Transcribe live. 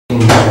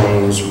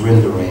James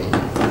rendering.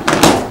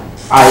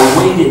 I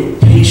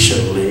waited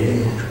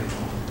patiently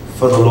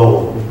for the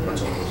Lord,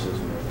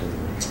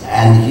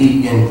 and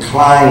he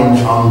inclined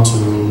unto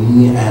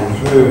me and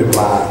heard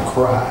my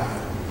cry.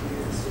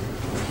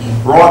 He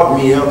brought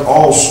me up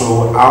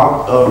also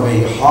out of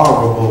a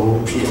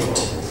horrible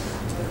pit,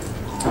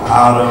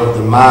 out of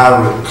the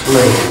miry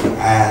clay,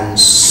 and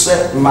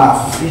set my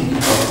feet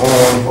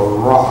upon a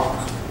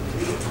rock,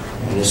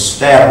 and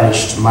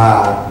established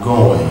my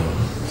goings.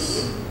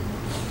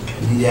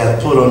 He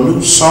hath put a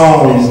new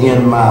song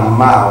in my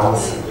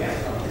mouth,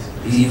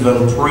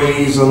 even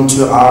praise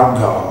unto our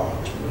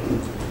God.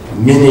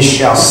 Many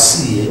shall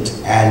see it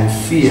and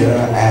fear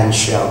and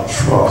shall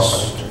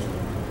trust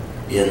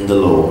in the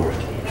Lord.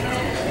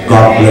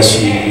 God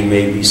bless you. You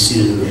may be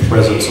seated in the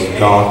presence of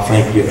God.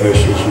 Thank you,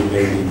 ushers. You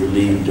may be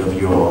relieved of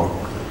your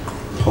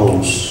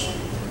posts.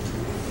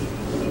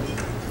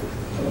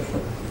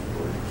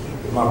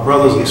 My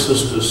brothers and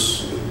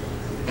sisters,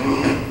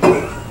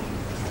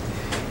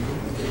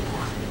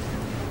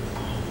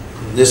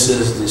 this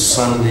is the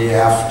Sunday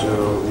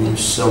after we've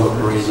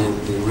celebrated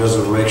the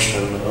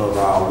resurrection of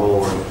our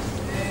Lord.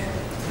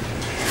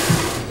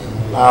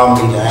 Allow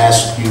me to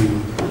ask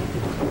you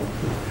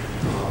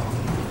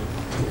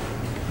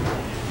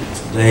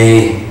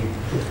today,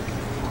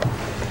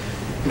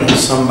 if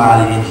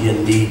somebody in here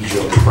needs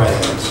your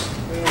prayers,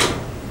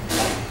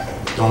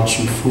 don't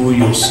you fool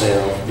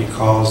yourself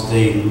because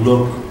they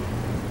look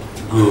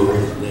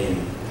good. They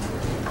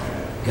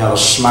got a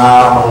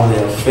smile on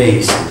their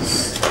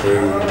faces.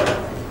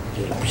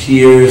 It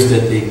appears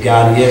that they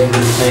got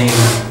everything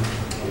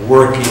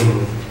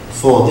working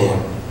for them.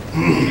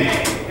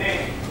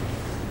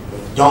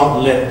 But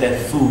don't let that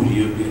fool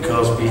you,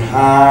 because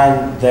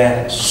behind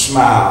that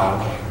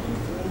smile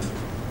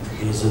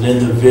is an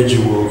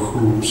individual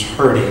who's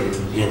hurting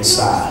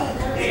inside.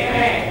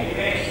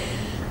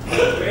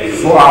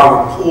 For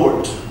our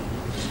report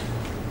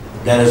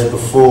that is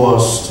before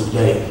us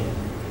today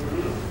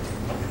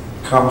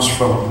comes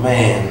from a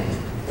man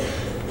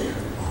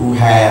who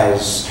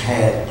has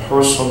had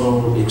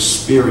personal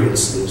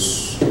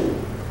experiences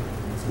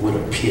with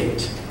a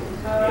pit.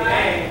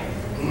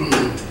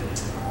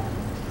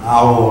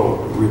 Our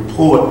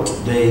report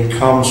today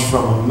comes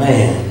from a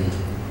man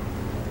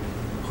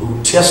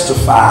who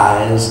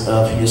testifies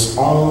of his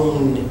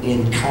own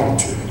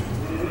encounter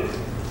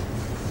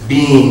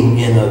being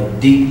in a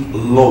deep,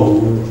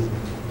 low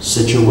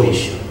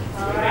situation.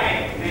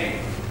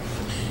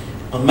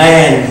 A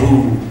man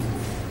who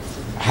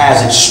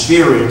has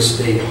experienced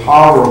a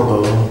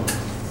horrible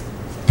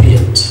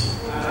pit.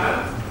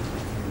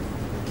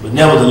 But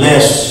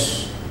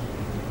nevertheless,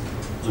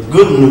 the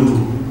good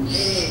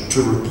news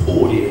to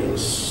report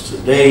is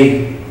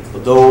today, for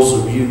those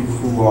of you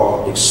who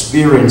are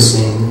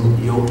experiencing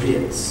your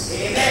pits,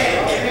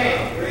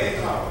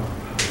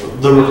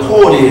 the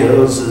report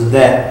is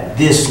that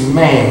this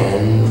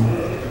man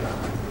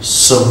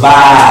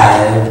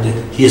survived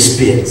his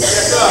pits.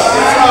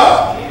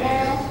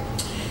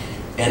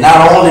 And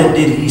not only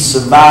did he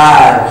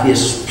survive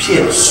his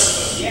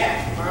pits,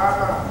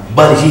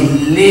 but he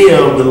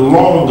lived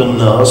long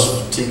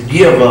enough to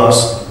give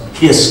us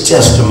his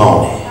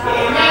testimony.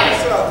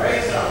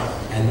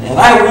 And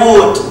I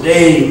would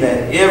today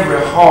that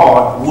every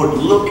heart would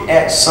look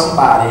at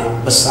somebody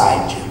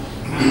beside you.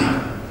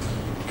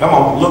 Come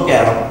on, look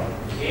at them.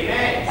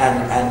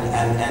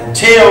 And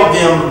tell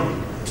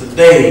them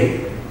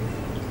today,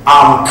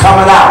 I'm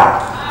coming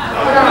out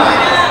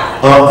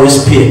of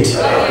this pit.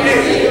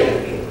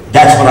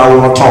 That's what I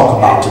want to talk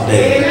about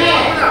today.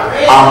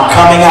 I'm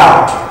coming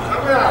out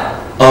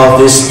of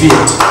this pit.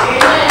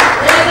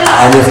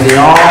 And if the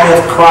army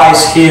of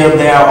Christ here,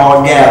 there,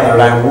 are gathered,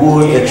 I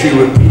would that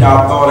you repeat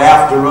our thought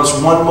after us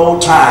one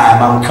more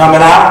time. I'm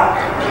coming out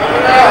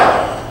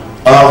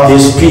of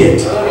this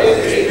pit.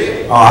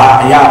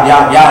 Are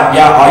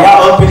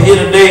y'all up in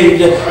here today?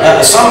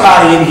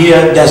 Somebody in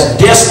here that's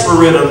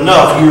desperate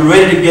enough, you're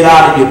ready to get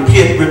out of your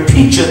pit.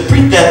 Repeat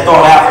that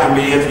thought after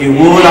me if you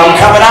would. I'm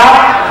coming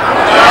out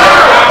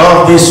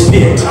of this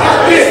pit.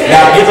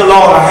 Now give the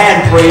Lord a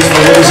hand praise for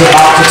what he's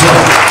about to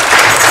tell.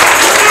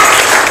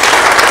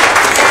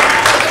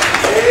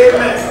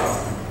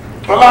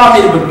 Allow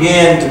me to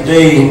begin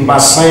today by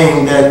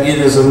saying that it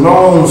is a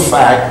known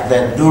fact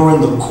that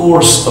during the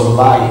course of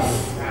life,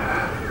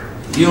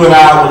 you and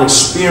I will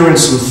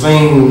experience some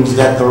things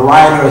that the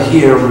writer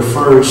here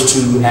refers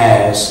to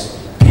as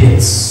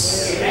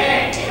pits.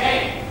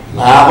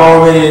 Now, I've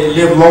already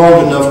lived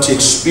long enough to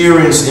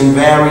experience in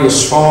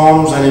various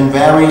forms and in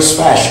various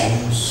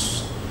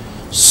fashions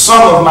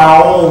some of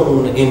my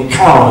own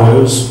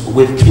encounters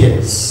with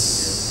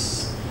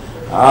pits.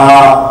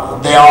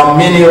 There are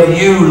many of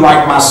you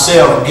like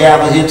myself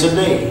gathered here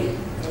today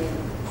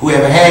who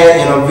have had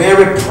in a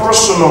very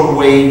personal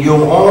way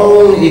your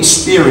own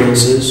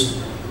experiences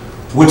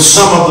with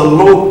some of the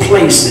low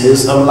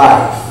places of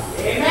life.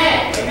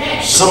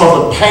 Some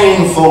of the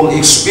painful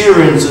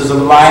experiences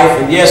of life,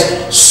 and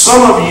yes,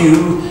 some of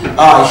you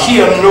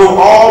here know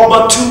all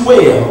but too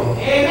well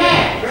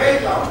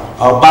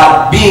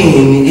about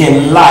being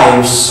in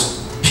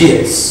life's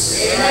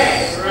pits.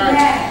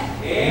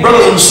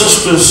 Brothers and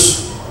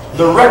sisters,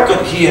 the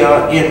record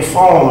here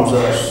informs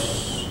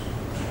us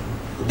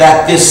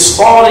that this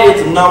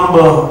 40th number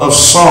of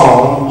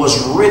Psalm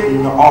was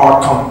written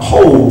or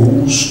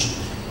composed,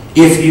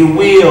 if you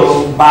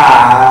will,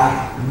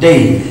 by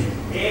David.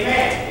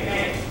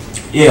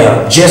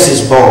 Yeah,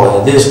 Jesse's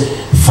boy. This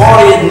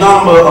 40th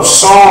number of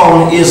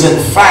Psalm is in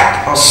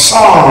fact a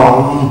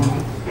psalm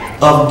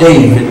of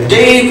David.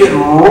 David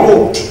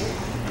wrote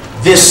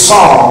this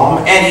psalm,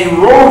 and he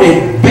wrote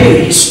it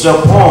based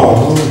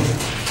upon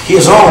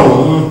his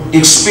own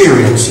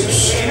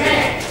experiences.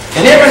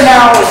 And every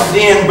now and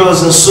then,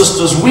 brothers and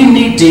sisters, we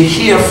need to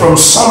hear from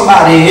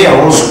somebody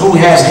else who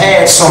has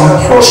had some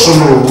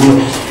personal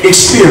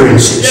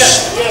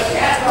experiences.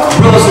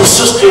 Brothers and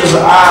sisters,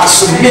 I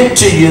submit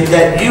to you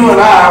that you and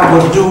I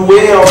would do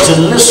well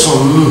to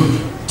listen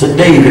to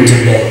David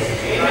today.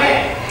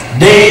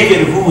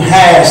 David, who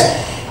has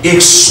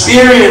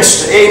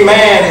experienced,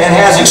 amen, and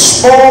has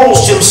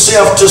exposed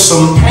himself to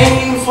some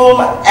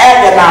painful,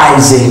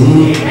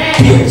 agonizing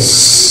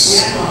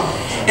pits.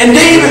 And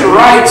David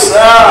writes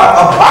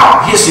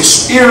about his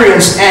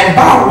experience, and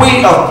by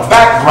way of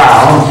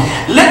background,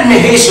 let me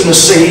hasten to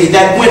say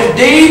that when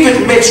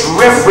David makes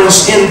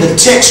reference in the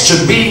text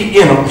to be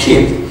in a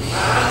pit,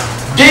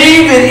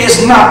 David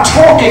is not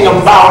talking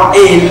about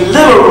a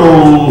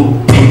literal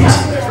pit,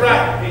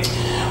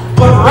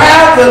 but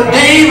rather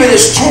David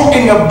is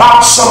talking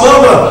about some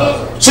other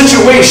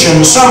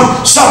situation,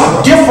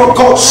 some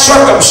difficult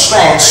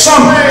circumstance,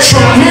 some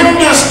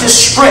tremendous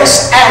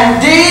distress,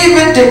 and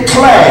David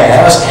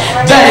declares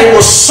that it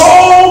was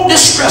so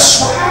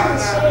distressful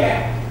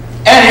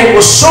and it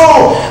was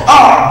so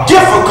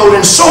difficult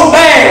and so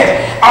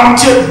bad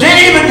until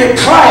David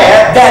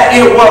declared that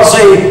it was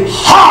a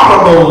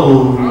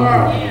horrible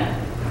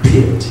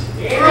pit.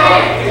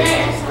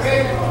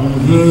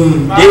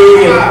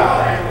 David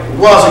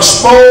was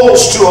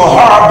exposed to a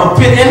horrible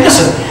pit. And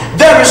listen,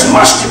 there is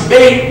much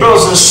debate,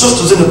 brothers and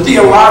sisters, in the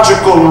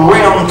theological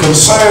realm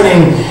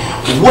concerning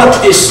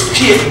what this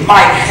pit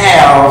might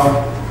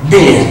have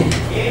been.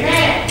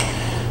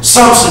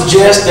 Some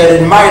suggest that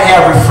it might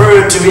have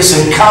referred to his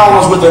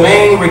encounters with an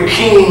angry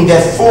king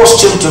that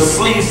forced him to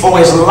flee for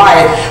his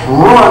life,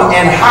 run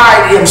and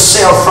hide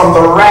himself from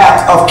the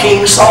wrath of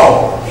King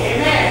Saul.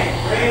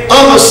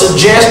 Others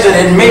suggest that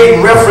it made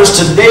reference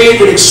to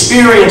David's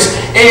experience,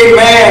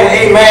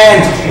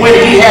 amen, when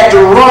he had to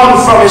run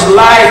for his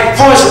life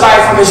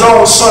from his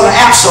own son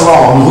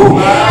Absalom, who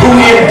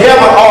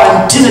endeavored or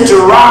intended to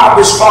rob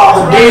his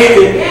father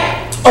David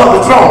of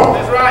the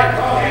throne.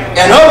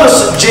 And others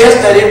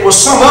suggest that it was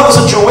some other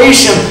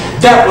situation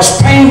that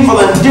was painful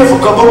and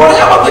difficult. But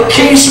whatever the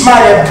case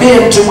might have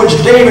been to which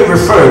David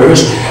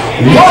refers,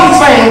 one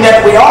thing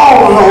that we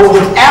all know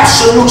with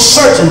absolute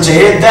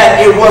certainty,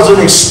 that it was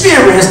an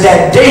experience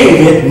that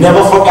David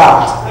never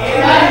forgot.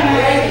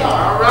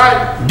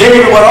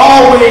 David would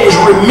always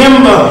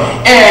remember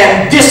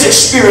this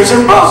experience.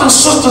 And brothers and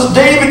sisters,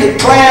 David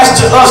declares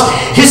to us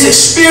his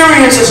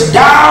experiences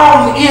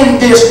down in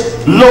this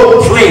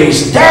low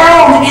place,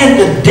 down in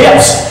the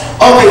depths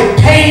of a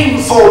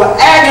painful,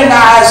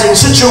 agonizing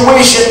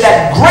situation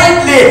that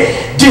greatly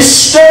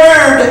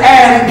disturbed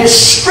and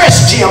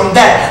distressed him,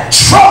 that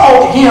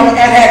troubled him and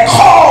had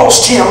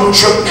caused him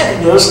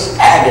tremendous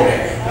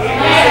agony.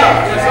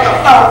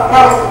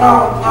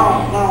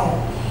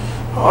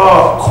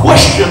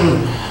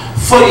 Question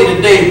for you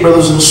today,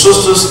 brothers and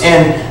sisters,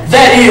 and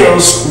that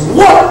is,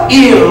 what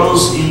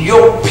is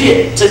your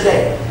pit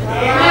today?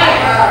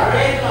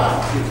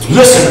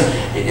 Listen,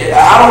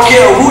 I don't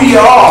care who you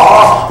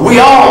are, we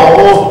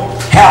all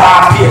have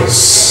our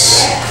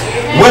pits.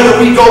 Whether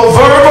we go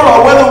verbal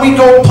or whether we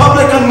go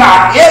public or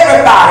not,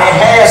 everybody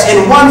has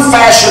in one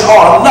fashion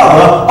or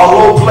another a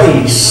low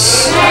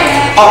place,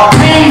 a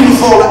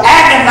painful,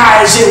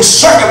 agonizing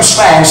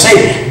circumstance,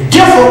 a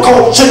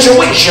difficult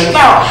situation.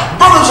 Now,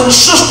 brothers and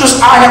sisters,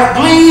 I have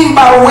gleaned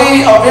by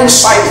way of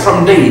insight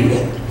from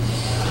David.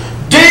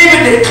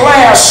 David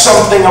declares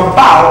something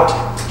about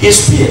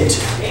his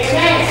pit.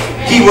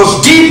 He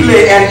was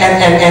deeply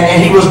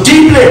and he was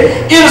deeply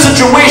in a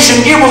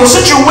situation. It was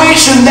a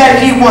situation that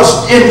he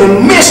was in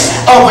the midst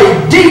of a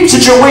deep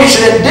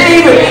situation, and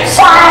David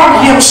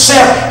found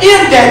himself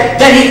in that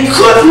he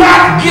could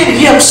not get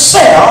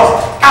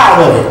himself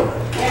out of it.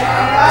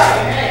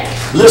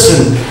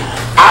 Listen,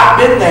 I've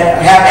been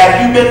there.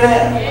 Have you been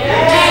there?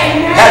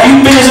 Have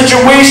you been in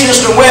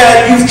situations to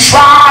where you've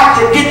tried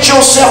to get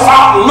yourself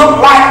out and look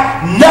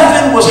like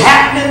nothing was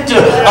happening to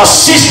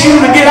assist you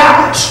to get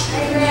out?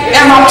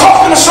 Am I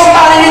talking to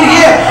somebody in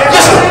here?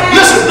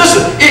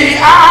 Listen.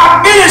 I've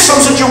been in some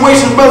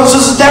situations, brothers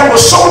and sisters, that was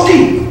so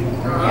deep,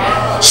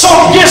 so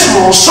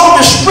dismal, so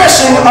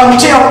distressing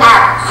until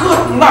I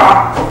could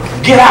not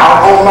get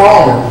out on my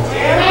own.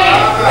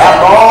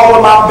 After all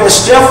of my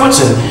best efforts,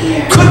 and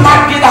could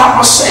not get out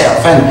myself.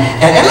 And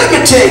let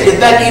me tell you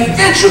that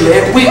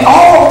eventually we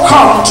all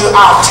come to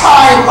our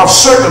time of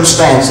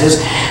circumstances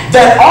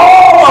that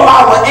all of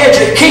our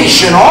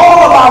education,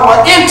 all of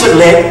our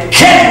intellect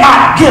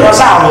cannot get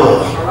us out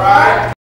of.